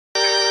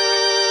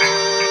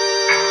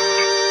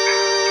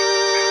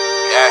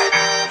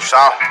So,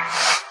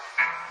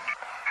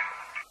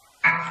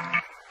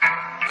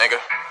 nigga.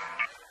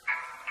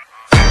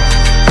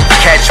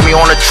 Catch me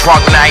on a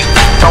drunk night,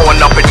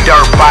 throwing up a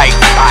dirt bike.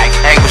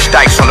 Anguish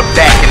dice on the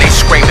back and they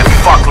screaming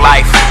fuck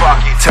life.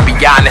 To be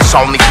honest,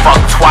 only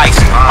fuck twice.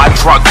 My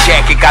drug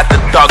jacket got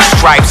the thug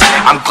stripes.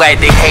 I'm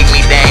glad they hate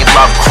me, they ain't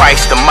love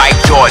Christ. The Mike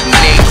Jordan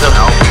neither.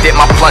 Did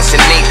my blunts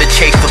and neither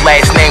chase the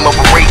last name of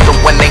Aretha.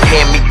 When they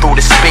hear me through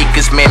the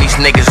speakers, man, these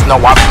niggas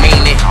know I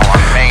mean it.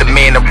 The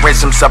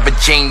mannerisms of a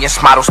genius,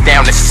 models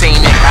down the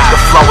scenic. The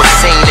flow is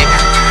scenic.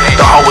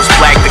 The hoe is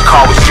black, the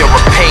car was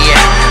European.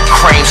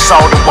 Cream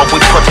soda, what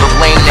we put the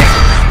lean in.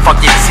 Fuck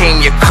your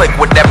team, your clique,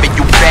 whatever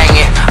you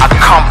bangin'. I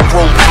come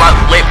through, blunt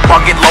lit,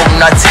 bucket, low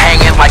nuts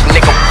hanging. Like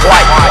nigga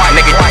what?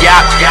 Nigga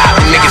yop, you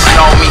niggas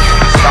know me.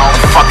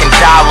 Fucking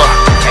dollar.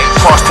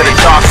 Cross to the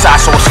dark side,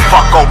 so it's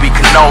fuck Obi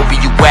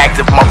Kenobi. You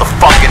active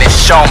motherfucker, then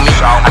show me.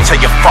 I tell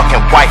your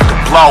fucking wife to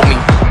blow me.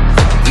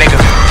 Nigga,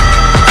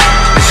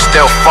 it's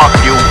still fuck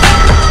you.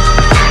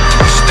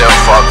 Still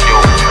fuck you.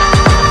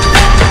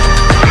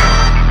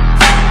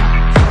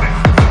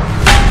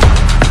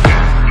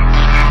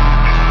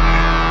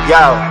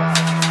 Yo,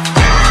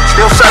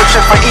 still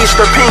searching for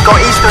Easter pink on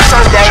Easter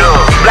Sunday.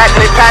 Black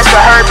lit past the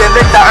herb and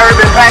lit the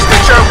urban past the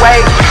church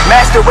way.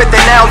 Master with the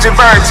nouns and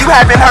verbs. You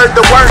haven't heard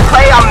the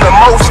wordplay. I'm the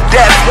most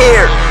deaf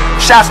here.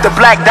 Shouts to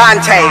Black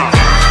Dante.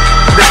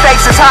 The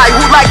stakes is high.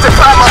 Who'd like to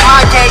climb up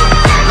my gate?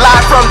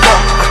 Live from the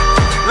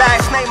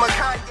last name of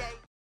Kanye.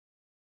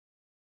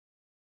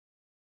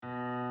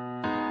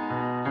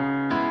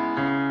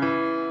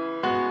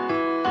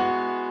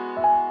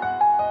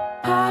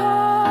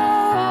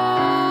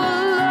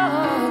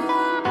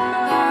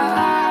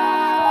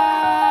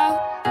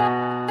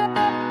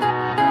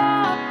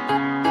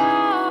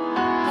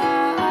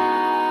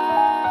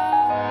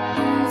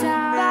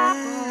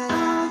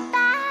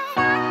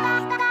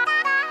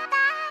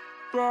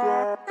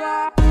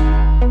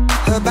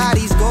 Her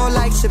body's gold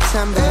like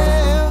September.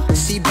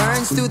 She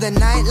burns through the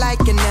night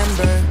like an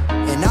ember.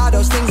 And all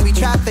those things we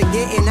try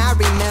forgetting, I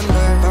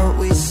remember. But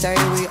we say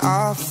we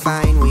all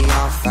fine, we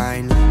all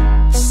fine.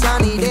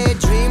 Sunny day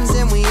dreams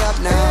and we up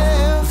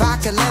now.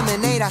 Vodka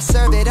lemonade, I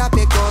serve it up,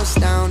 it goes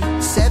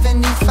down.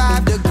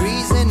 75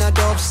 degrees in a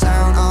dope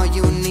sound. All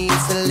you need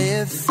to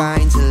live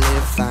fine, to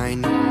live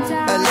fine.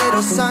 A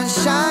little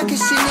sunshine,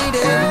 cause she need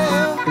it.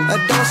 A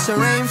dose of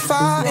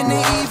rainfall in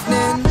the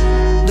evening.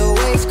 The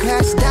waves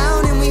crash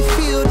down and we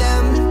feel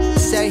them.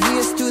 Say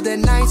here's to the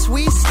nights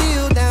we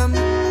steal them.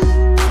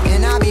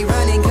 And I be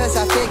running cause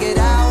I figured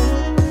out,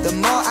 the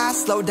more I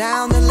slow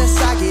down, the